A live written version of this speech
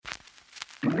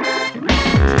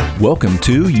Welcome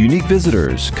to Unique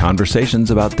Visitors, Conversations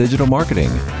about Digital Marketing.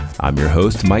 I'm your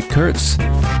host, Mike Kurtz.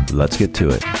 Let's get to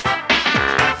it.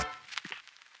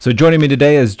 So joining me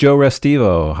today is Joe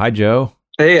Restivo. Hi, Joe.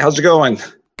 Hey, how's it going?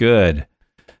 Good.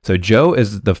 So Joe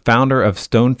is the founder of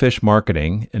Stonefish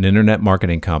Marketing, an internet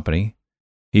marketing company.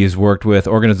 He's worked with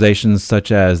organizations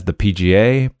such as the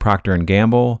PGA, Procter &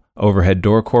 Gamble, Overhead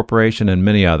Door Corporation, and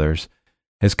many others.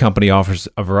 His company offers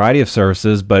a variety of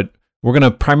services, but we're going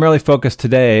to primarily focus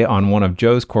today on one of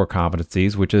Joe's core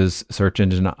competencies, which is search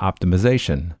engine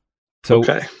optimization. So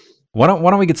why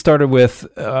don't we get started with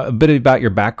a bit about your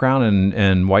background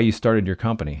and why you started your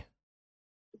company?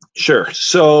 Sure.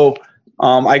 So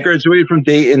I graduated from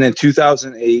Dayton in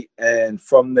 2008, and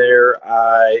from there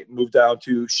I moved down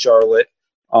to Charlotte.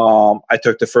 I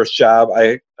took the first job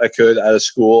I could out of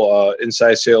school,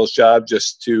 inside sales job,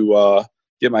 just to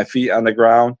get my feet on the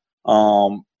ground.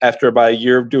 After about a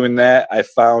year of doing that, I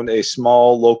found a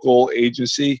small local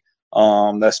agency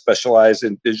that specialized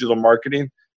in digital marketing.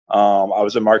 I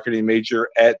was a marketing major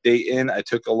at Dayton. I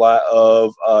took a lot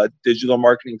of digital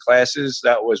marketing classes.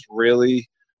 That was really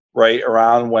right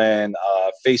around when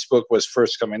Facebook was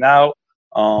first coming out.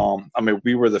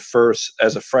 We were the first,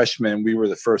 as a freshman, we were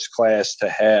the first class to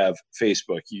have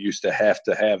Facebook. You used to have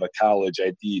a college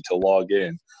ID to log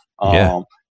in.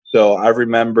 So I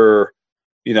remember,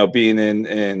 being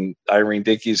in Irene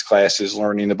Dickey's classes,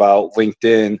 learning about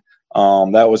LinkedIn.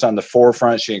 That was on the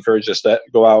forefront. She encouraged us to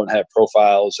go out and have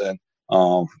profiles. And,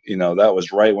 that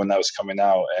was right when that was coming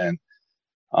out. And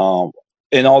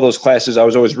in all those classes, I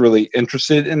was always really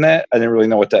interested in that. I didn't really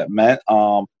know what that meant.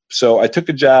 So I took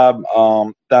a job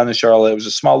down in Charlotte. It was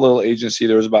a small little agency.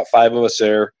 There was about 5 of us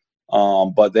there,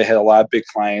 but they had a lot of big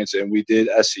clients, and we did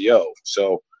SEO.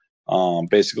 So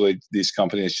basically, these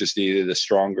companies just needed a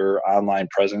stronger online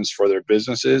presence for their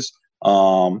businesses.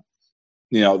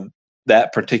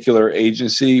 That particular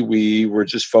agency, we were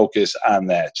just focused on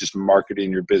that, just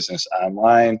marketing your business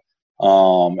online,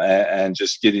 and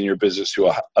just getting your business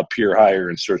to appear higher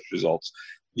in search results.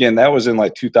 Again, that was in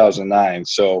like 2009.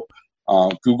 So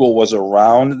Google was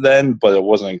around then, but it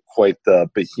wasn't quite the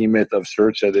behemoth of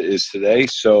search that it is today.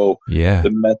 So the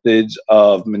methods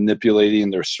of manipulating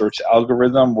their search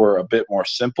algorithm were a bit more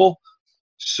simple.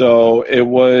 So it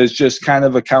was just kind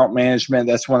of account management.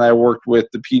 That's when I worked with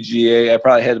the PGA. I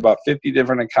probably had about 50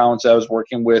 different accounts I was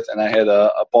working with, and I had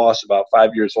a boss about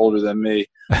 5 years older than me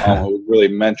who was really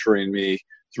mentoring me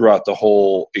throughout the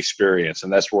whole experience.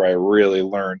 And that's where I really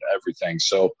learned everything.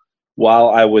 So while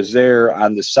I was there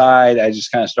on the side, I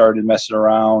just kind of started messing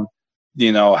around,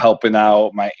 helping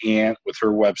out my aunt with her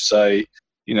website,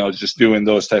 just doing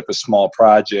those type of small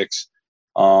projects.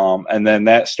 And then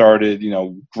that started,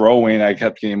 growing. I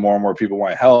kept getting more and more people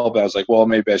want help. I was like, well,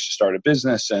 maybe I should start a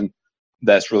business. And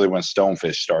that's really when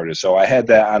Stonefish started. So I had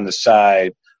that on the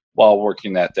side while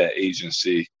working at that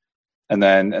agency. And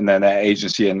then that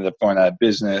agency ended up going out of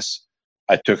business.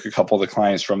 I took a couple of the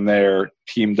clients from there,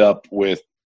 teamed up with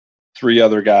 3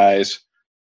 other guys.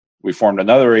 We formed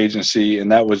another agency,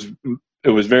 and it was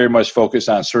very much focused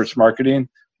on search marketing,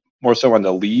 more so on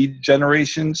the lead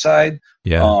generation side.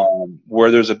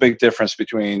 Where there's a big difference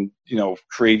between,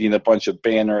 creating a bunch of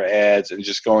banner ads and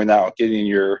just going out, getting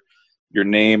your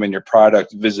name and your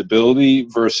product visibility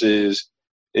versus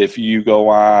if you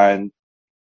are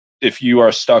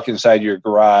stuck inside your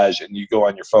garage and you go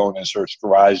on your phone and search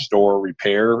garage door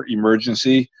repair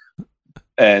emergency,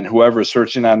 and whoever's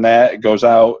searching on that goes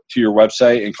out to your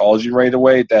website and calls you right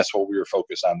away. That's what we were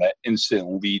focused on, that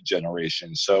instant lead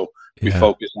generation. So we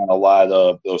focused on a lot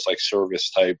of those like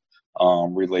service type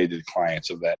related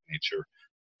clients of that nature.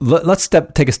 Let's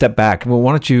take a step back. Well,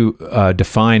 why don't you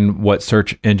define what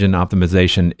search engine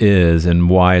optimization is and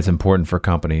why it's important for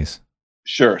companies?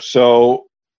 Sure. So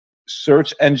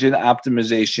search engine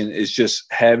optimization is just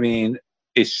having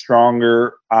a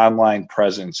stronger online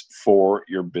presence for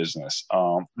your business.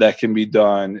 That can be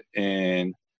done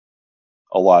in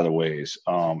a lot of ways.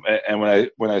 And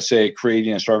when I say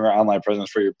creating a stronger online presence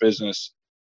for your business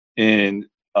in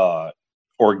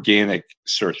organic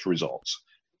search results,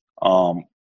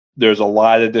 there's a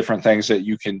lot of different things that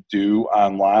you can do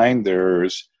online.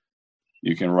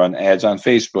 You can run ads on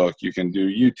Facebook. You can do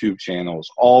YouTube channels.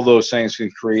 All those things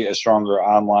can create a stronger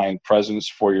online presence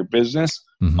for your business.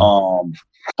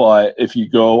 But if you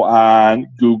go on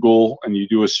Google and you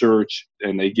do a search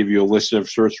and they give you a list of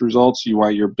search results, you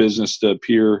want your business to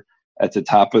appear at the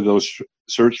top of those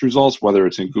search results, whether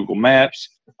it's in Google Maps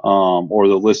or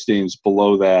the listings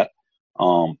below that.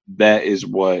 That is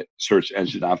what search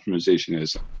engine optimization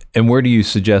is. And where do you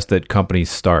suggest that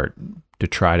companies start to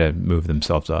try to move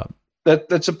themselves up?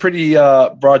 That's a pretty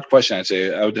broad question.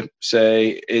 I would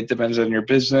say it depends on your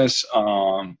business,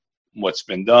 what's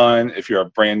been done. If you're a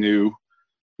brand new,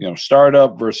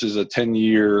 startup versus a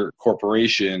 10-year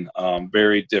corporation,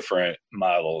 very different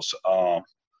models.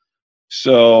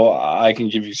 So I can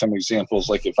give you some examples.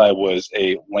 Like if I was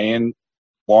a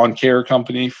lawn care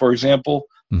company, for example,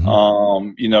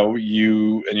 Mm-hmm.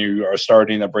 you are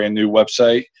starting a brand new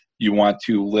website, you want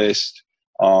to list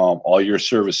all your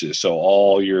services. So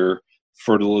all your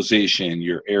fertilization,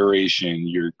 your aeration,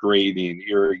 your grading,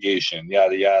 irrigation,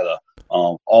 yada, yada.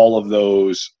 All of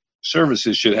those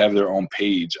services should have their own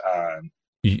page on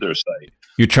You, their site.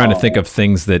 you're trying to think Um, of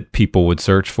things that people would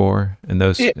search for in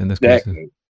those cases. exactly.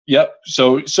 Yep.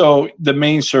 So the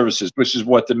main services, which is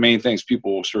what the main things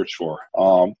people will search for.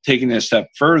 Taking it a step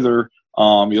further,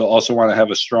 you'll also want to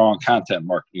have a strong content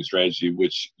marketing strategy,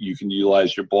 which you can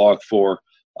utilize your blog for,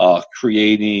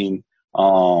 creating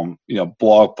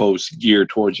blog posts geared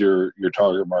towards your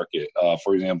target market.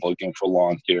 For example, again for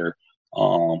lawn care,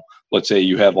 let's say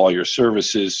you have all your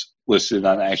services listed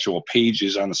on actual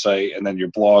pages on the site, and then your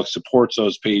blog supports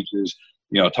those pages.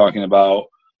 Talking about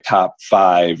top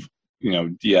 5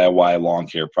 DIY lawn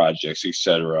care projects,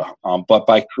 etc. But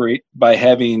by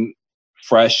having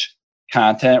fresh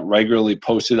content regularly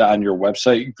posted on your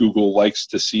website, Google likes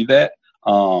to see that.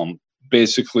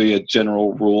 Basically, a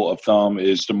general rule of thumb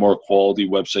is the more quality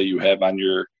website you have on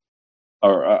your,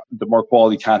 or the more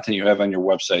quality content you have on your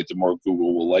website, the more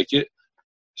Google will like it.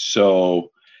 So,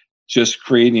 just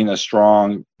creating a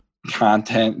strong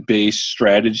content-based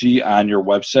strategy on your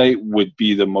website would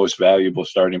be the most valuable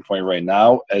starting point right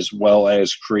now, as well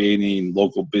as creating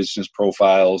local business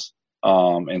profiles,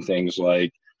 and things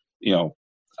like,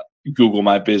 Google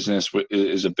My Business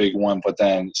is a big one, but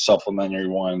then supplementary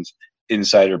ones,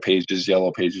 insider pages,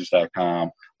 yellowpages.com.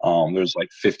 There's like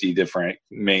 50 different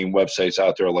main websites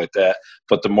out there like that.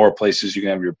 But the more places you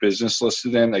can have your business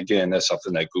listed in, again, that's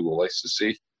something that Google likes to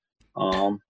see.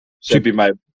 So that'd be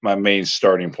my main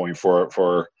starting point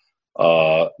for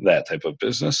that type of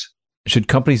business. Should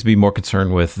companies be more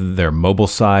concerned with their mobile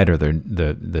site or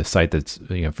the site that's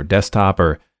for desktop,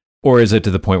 or is it to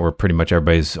the point where pretty much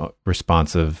everybody's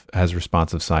has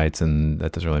responsive sites and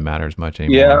that doesn't really matter as much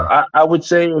anymore? Yeah, I would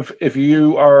say if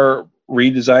you are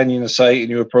redesigning a site and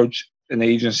you approach an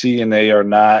agency and they are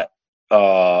not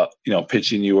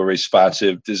pitching you a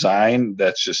responsive design,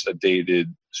 that's just a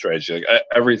dated strategy. Like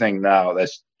everything now,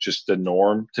 that's just the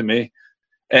norm to me.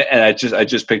 And I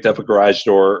just picked up a garage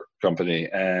door company,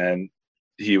 and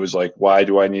he was like, "Why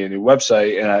do I need a new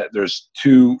website?" And there's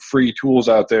 2 free tools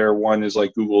out there. One is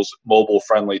like Google's mobile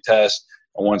friendly test,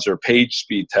 and one's their page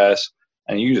speed test.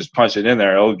 And you can just punch it in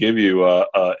there; it'll give you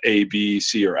a B,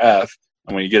 C, or F.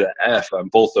 And when you get an F on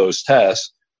both those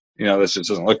tests, this just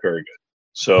doesn't look very good.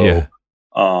 So,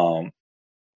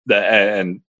 that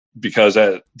and because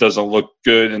that doesn't look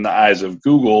good in the eyes of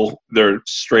Google, they're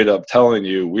straight up telling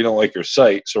you, we don't like your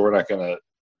site, so we're not going to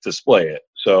display it.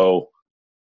 So,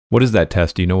 what is that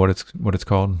test? Do you know what it's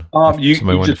called? You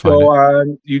just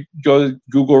you go to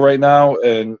Google right now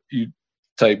and you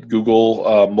type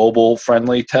Google mobile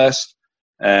friendly test,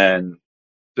 and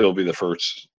it'll be the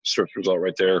first search result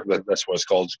right there. That's what it's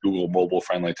called. It's Google mobile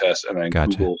friendly test, and then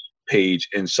Gotcha. Google page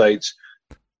insights.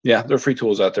 Yeah, there are free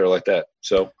tools out there like that.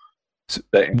 So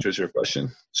that answers your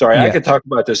question. Sorry, I could talk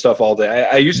about this stuff all day.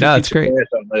 I used to teach a class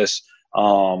on this.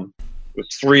 It was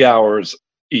 3 hours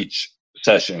each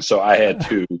session, so I had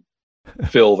to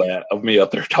fill that of me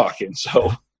up there talking. So,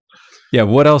 yeah,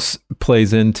 what else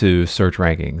plays into search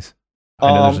rankings?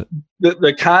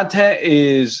 The content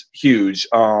is huge.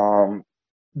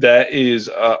 That is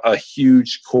a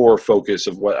huge core focus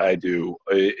of what I do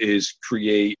is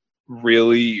create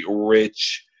really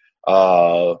rich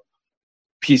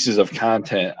pieces of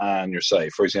content on your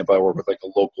site. For example, I work with like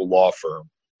a local law firm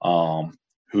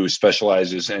who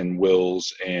specializes in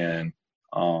wills and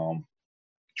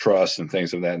trusts and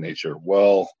things of that nature.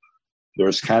 Well,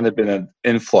 there's kind of been an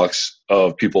influx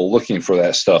of people looking for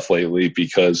that stuff lately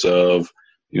because of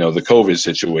the COVID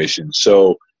situation.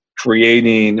 So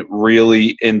creating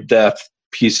really in-depth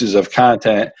pieces of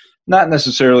content, not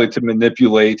necessarily to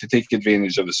manipulate, to take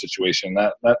advantage of the situation,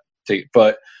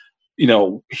 but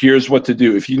here's what to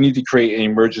do. If you need to create an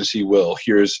emergency will,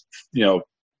 here's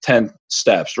 10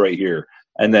 steps right here.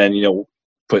 And then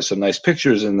put some nice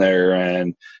pictures in there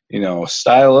and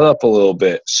style it up a little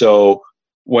bit. So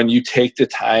when you take the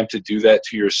time to do that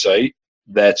to your site,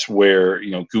 that's where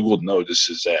Google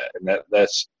notices that, and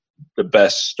that's the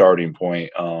best starting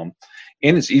point. And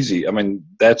it's easy. I mean,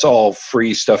 that's all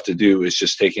free stuff to do. It's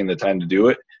just taking the time to do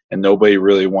it, and nobody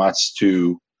really wants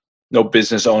to no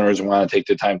business owners want to take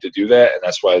the time to do that, and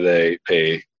that's why they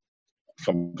pay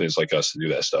companies like us to do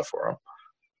that stuff for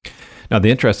them. Now, the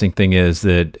interesting thing is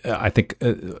that I think,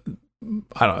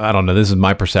 I don't know, this is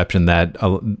my perception that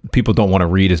people don't want to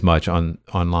read as much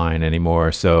online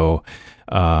anymore. So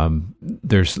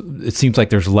it seems like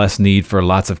there's less need for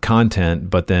lots of content,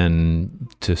 but then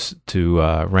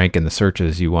to rank in the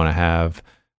searches, you want to have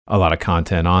a lot of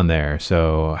content on there.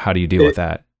 So how do you deal with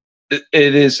that?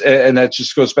 It is, and that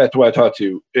just goes back to what I talked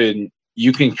to. And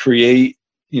you can create,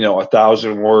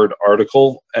 1,000-word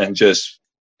article, and just,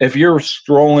 if you're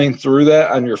scrolling through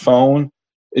that on your phone,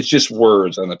 it's just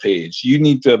words on the page. You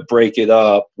need to break it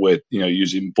up with,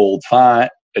 using bold font,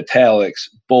 italics,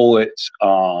 bullets,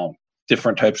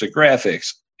 different types of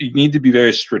graphics. You need to be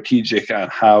very strategic on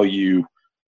how you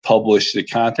publish the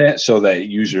content so that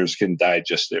users can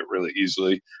digest it really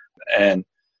easily. And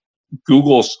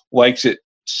Google likes it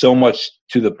so much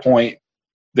to the point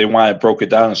they want it broken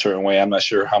down a certain way. I'm not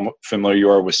sure how familiar you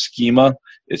are with schema.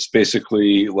 It's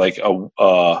basically like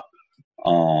a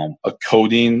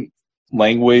coding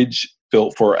language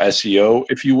built for SEO,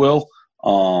 if you will.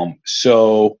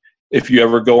 So if you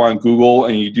ever go on Google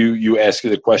and you ask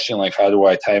it a question like, how do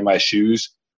I tie my shoes?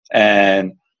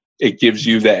 And it gives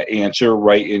you that answer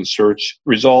right in search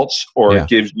results, or it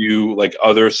gives you like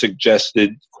other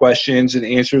suggested questions and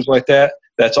answers like that.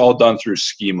 That's all done through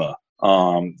schema.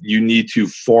 You need to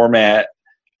format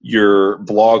your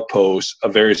blog post a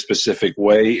very specific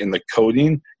way in the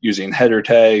coding using header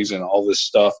tags and all this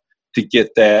stuff to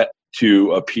get that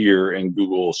to appear in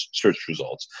Google's search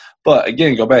results. But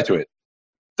again, go back to it.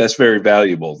 That's very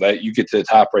valuable that you get to the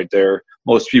top right there.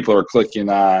 Most people are clicking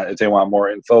on, if they want more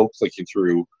info, clicking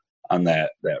through on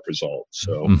that result.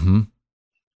 So,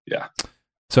 yeah.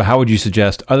 So how would you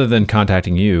suggest, other than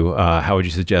contacting you, how would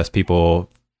you suggest people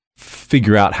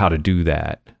figure out how to do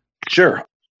that? Sure.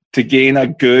 To gain a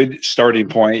good starting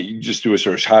point, you just do a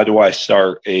search. How do I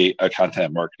start a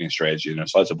content marketing strategy? And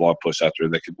there's lots of blog posts out there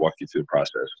that could walk you through the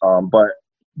process. But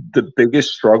the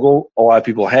biggest struggle a lot of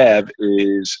people have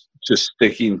is just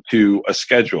sticking to a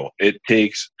schedule. It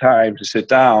takes time to sit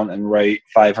down and write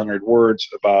 500 words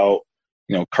about,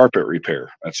 carpet repair.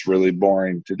 That's really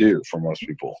boring to do for most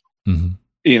people.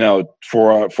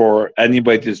 For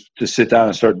anybody to sit down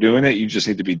and start doing it, you just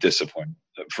need to be disciplined.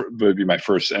 Would be my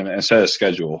first, and set a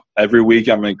schedule. Every week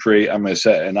I'm going to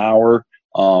set an hour.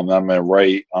 I'm going to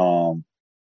write,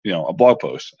 a blog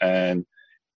post. And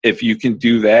if you can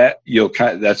do that,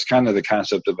 that's kind of the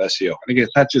concept of SEO. And again,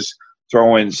 it's not just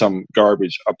throwing some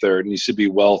garbage up there. It needs to be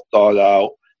well thought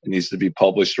out. It needs to be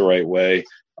published the right way.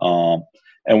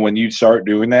 And when you start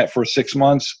doing that for 6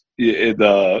 months,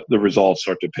 the results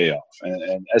start to pay off.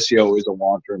 And SEO is a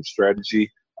long-term strategy.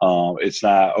 It's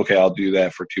not, okay, I'll do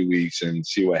that for 2 weeks and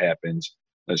see what happens.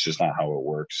 That's just not how it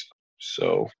works.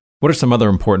 So, what are some other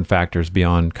important factors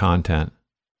beyond content?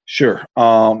 Sure.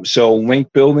 So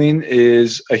link building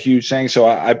is a huge thing. So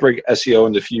I break SEO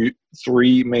into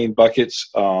three main buckets.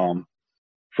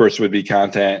 First would be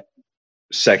content.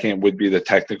 Second would be the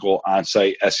technical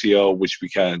on-site SEO, which we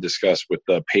kind of discussed with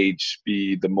the page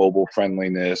speed, the mobile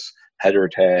friendliness, header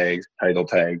tags, title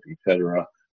tags, etc.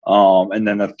 And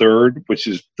then the third, which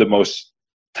is the most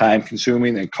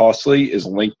time-consuming and costly, is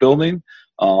link building.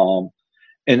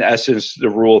 In essence, the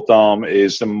rule of thumb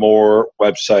is the more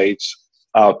websites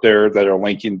out there that are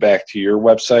linking back to your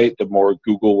website, the more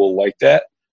Google will like that.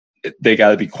 They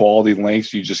got to be quality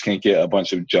links. You just can't get a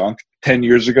bunch of junk. 10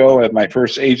 years ago at my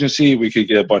first agency, we could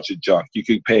get a bunch of junk. You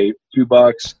could pay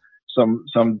 $2, some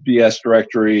BS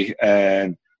directory,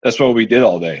 and that's what we did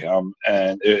all day.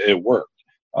 And it worked.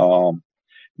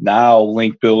 Now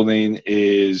link building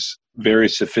is very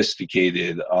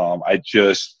sophisticated. I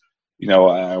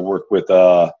work with,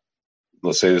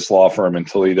 let's say, this law firm in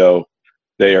Toledo.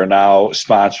 They are now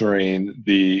sponsoring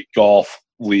the golf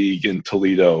league in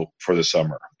Toledo for the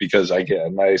summer because I get a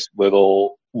nice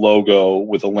little logo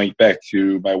with a link back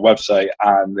to my website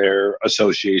on their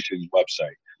association's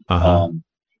website.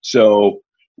 So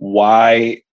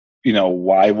why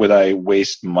would I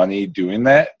waste money doing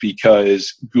that?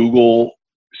 Because Google,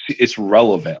 it's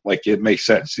relevant. Like, it makes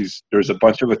sense. There's a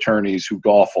bunch of attorneys who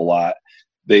golf a lot.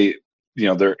 They're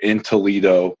in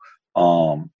Toledo.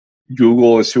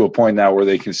 Google is to a point now where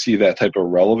they can see that type of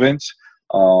relevance.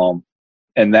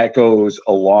 And that goes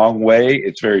a long way.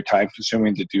 It's very time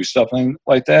consuming to do something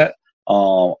like that.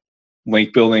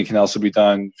 Link building can also be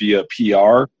done via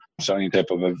PR. So any type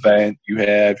of event you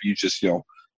have, you just,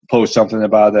 post something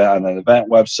about that on an event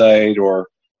website or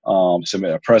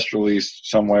submit a press release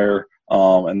somewhere.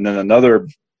 And then another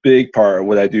big part of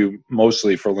what I do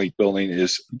mostly for link building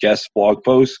is guest blog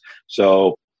posts.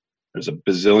 So There's a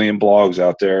bazillion blogs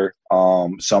out there.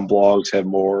 Some blogs have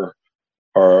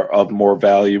are of more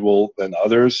valuable than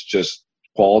others, just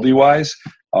quality wise.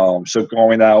 So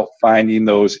going out, finding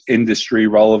those industry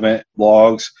relevant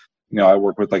blogs. I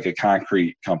work with like a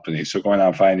concrete company. So going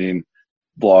out, finding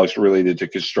blogs related to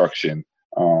construction,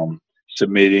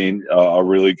 submitting a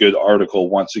really good article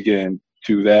once again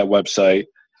to that website.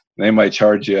 They might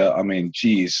charge you,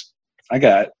 geez, I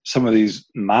got some of these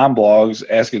non-blogs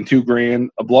asking $2,000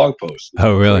 a blog post.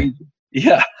 Oh, really?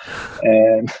 Yeah.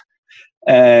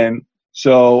 And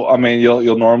so,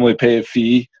 you'll normally pay a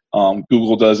fee.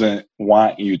 Google doesn't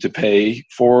want you to pay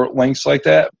for links like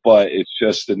that, but it's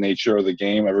just the nature of the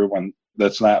game.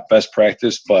 That's not best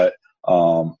practice, but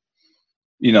all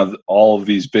of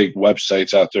these big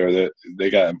websites out there that they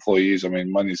got employees.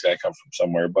 Money's got to come from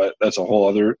somewhere, but that's a whole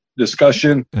other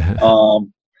discussion.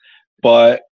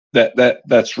 But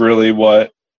that's really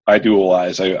what I do a lot.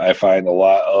 Is I find a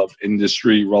lot of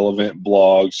industry relevant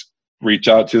blogs, reach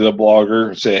out to the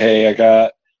blogger, say, hey, I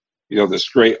got this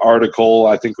great article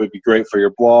I think would be great for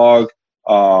your blog.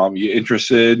 You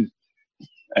interested?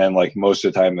 And like most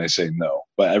of the time they say no,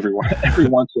 but every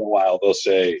once in a while they'll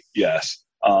say yes.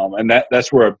 And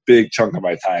that's where a big chunk of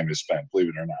my time is spent, believe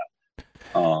it or not.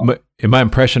 But my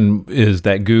impression is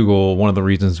that Google, one of the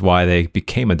reasons why they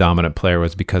became a dominant player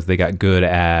was because they got good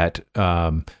at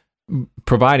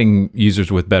providing users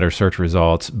with better search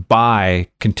results by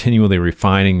continually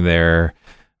refining their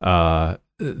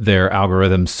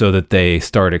algorithms so that they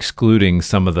start excluding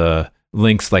some of the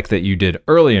links like that you did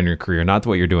early in your career, not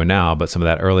what you're doing now, but some of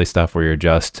that early stuff where you're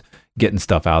just getting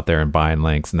stuff out there and buying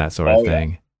links and that sort of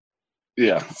thing.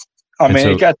 Yeah.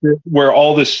 It got to where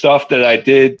all this stuff that I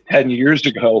did 10 years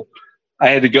ago, I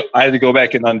had to go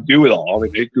back and undo it all.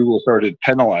 Google started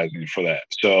penalizing for that.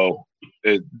 So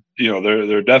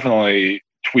they're definitely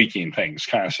tweaking things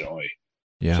constantly.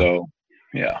 Yeah. So,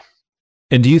 yeah.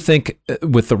 And do you think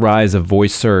with the rise of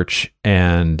voice search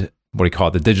and what do you call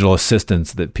it, the digital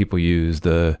assistants that people use,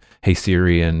 the Hey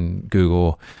Siri and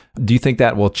Google, do you think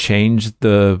that will change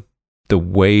the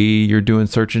way you're doing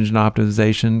search engine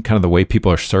optimization, kind of the way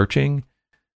people are searching?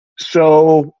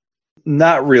 So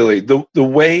not really. The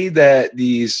way that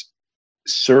these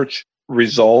search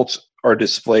results are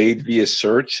displayed via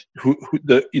search,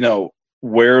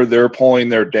 where they're pulling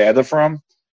their data from.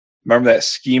 Remember that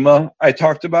schema I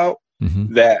talked about?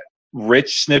 Mm-hmm. That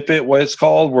rich snippet, what it's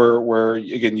called, where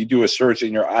again, you do a search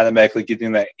and you're automatically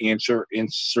getting that answer in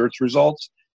search results.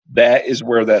 That is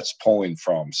where that's pulling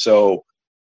from. So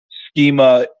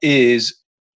schema is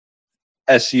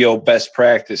SEO best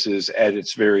practices at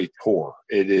its very core.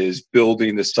 It is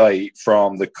building the site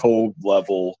from the code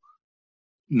level,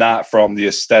 not from the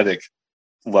aesthetic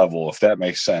level, if that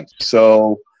makes sense.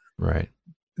 So right.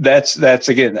 That's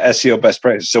again SEO best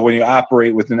practice. So when you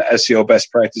operate within SEO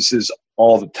best practices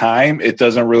all the time, it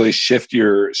doesn't really shift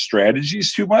your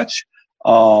strategies too much.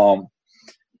 Also,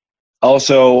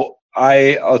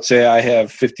 I'll say I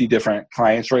have 50 different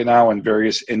clients right now in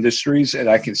various industries, and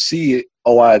I can see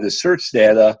a lot of the search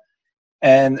data.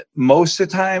 And most of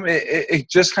the time, it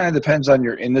just kind of depends on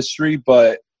your industry.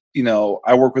 But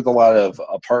I work with a lot of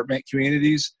apartment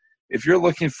communities. If you're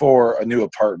looking for a new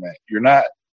apartment,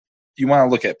 you want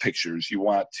to look at pictures. You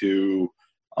want to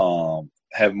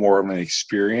have more of an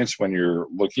experience when you're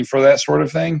looking for that sort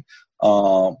of thing.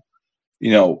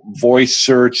 Voice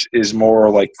search is more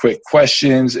like quick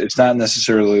questions. It's not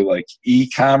necessarily like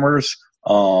e-commerce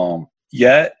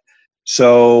yet.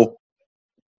 So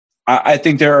I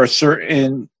think there are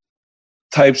certain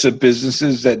types of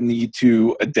businesses that need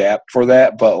to adapt for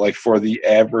that. But like for the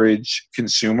average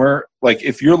consumer, like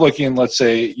if you're looking, let's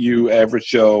say you average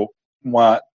Joe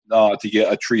want to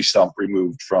get a tree stump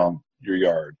removed from your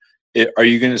yard. Are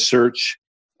you going to search?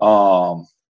 How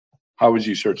would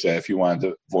you search that if you wanted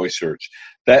to voice search?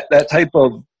 That type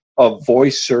of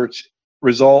voice search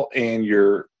result and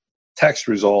your text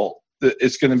result,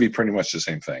 it's going to be pretty much the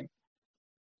same thing.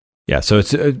 Yeah. So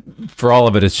it's for all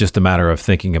of it, it's just a matter of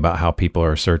thinking about how people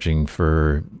are searching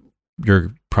for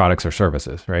your products or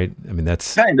services, right?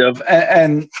 That's kind of,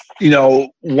 and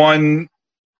one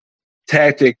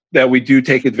tactic that we do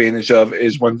take advantage of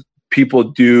is when people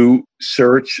do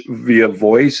search via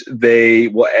voice, they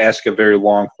will ask a very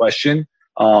long question.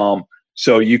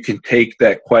 So you can take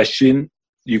that question,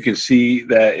 you can see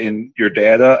that in your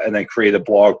data, and then create a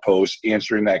blog post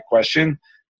answering that question.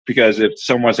 Because if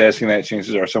someone's asking that,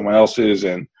 chances are someone else is,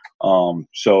 and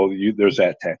there's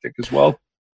that tactic as well.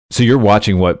 So you're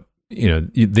watching what the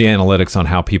analytics on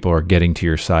how people are getting to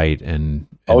your site and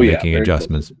making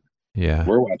adjustments. Yeah,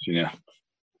 we're watching. Yeah.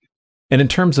 And in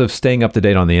terms of staying up to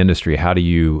date on the industry, how do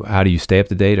you stay up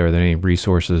to date? Are there any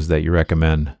resources that you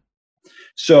recommend?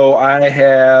 So I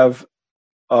have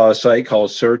a site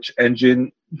called Search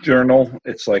Engine Journal.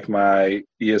 It's like my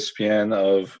ESPN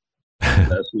of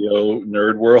SEO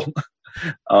nerd world.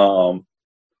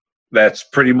 That's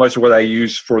pretty much what I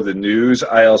use for the news.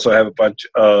 I also have a bunch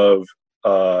of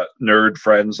nerd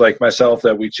friends like myself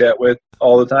that we chat with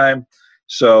all the time.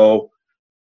 So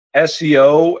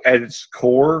SEO at its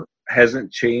core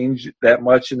hasn't changed that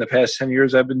much in the past 10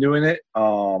 years I've been doing it.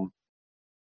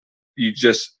 You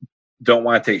just don't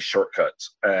want to take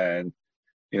shortcuts. And,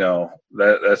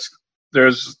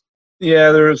 there's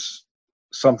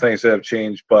some things that have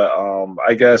changed, but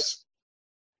I guess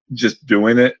just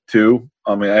doing it too.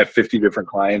 I mean, I have 50 different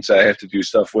clients I have to do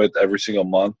stuff with every single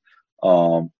month.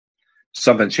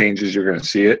 Something changes, you're going to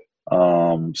see it.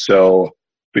 So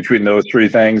between those three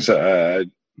things,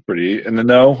 pretty in the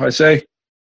know, I say.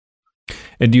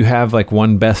 And do you have like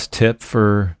one best tip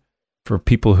for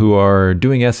people who are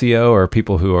doing SEO or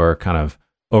people who are kind of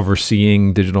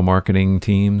overseeing digital marketing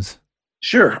teams?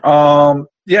 Sure.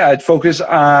 I'd focus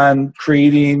on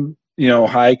creating,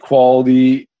 high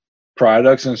quality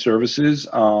products and services.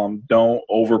 Don't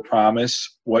overpromise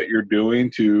what you're doing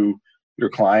to your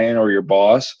client or your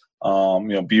boss.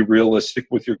 Be realistic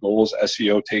with your goals.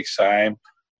 SEO takes time.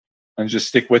 And just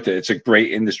stick with it. It's a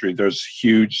great industry. There's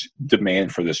huge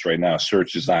demand for this right now.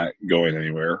 Search is not going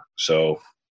anywhere. So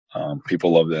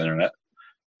people love the internet.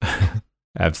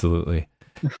 Absolutely.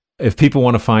 If people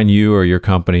want to find you or your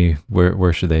company,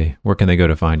 where can they go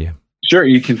to find you? Sure.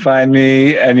 You can find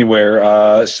me anywhere.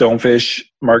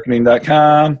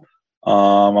 Stonefishmarketing.com.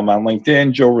 I'm on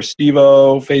LinkedIn, Joe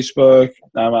Restivo, Facebook.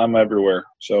 I'm everywhere.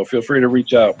 So feel free to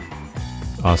reach out.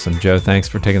 Awesome. Joe, thanks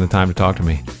for taking the time to talk to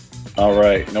me. All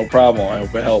right. No problem. I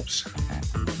hope it helps.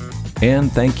 And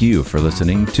thank you for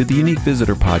listening to the Unique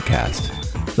Visitor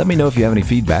Podcast. Let me know if you have any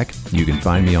feedback. You can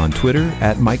find me on Twitter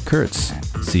 @Mike Kurtz.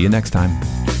 See you next time.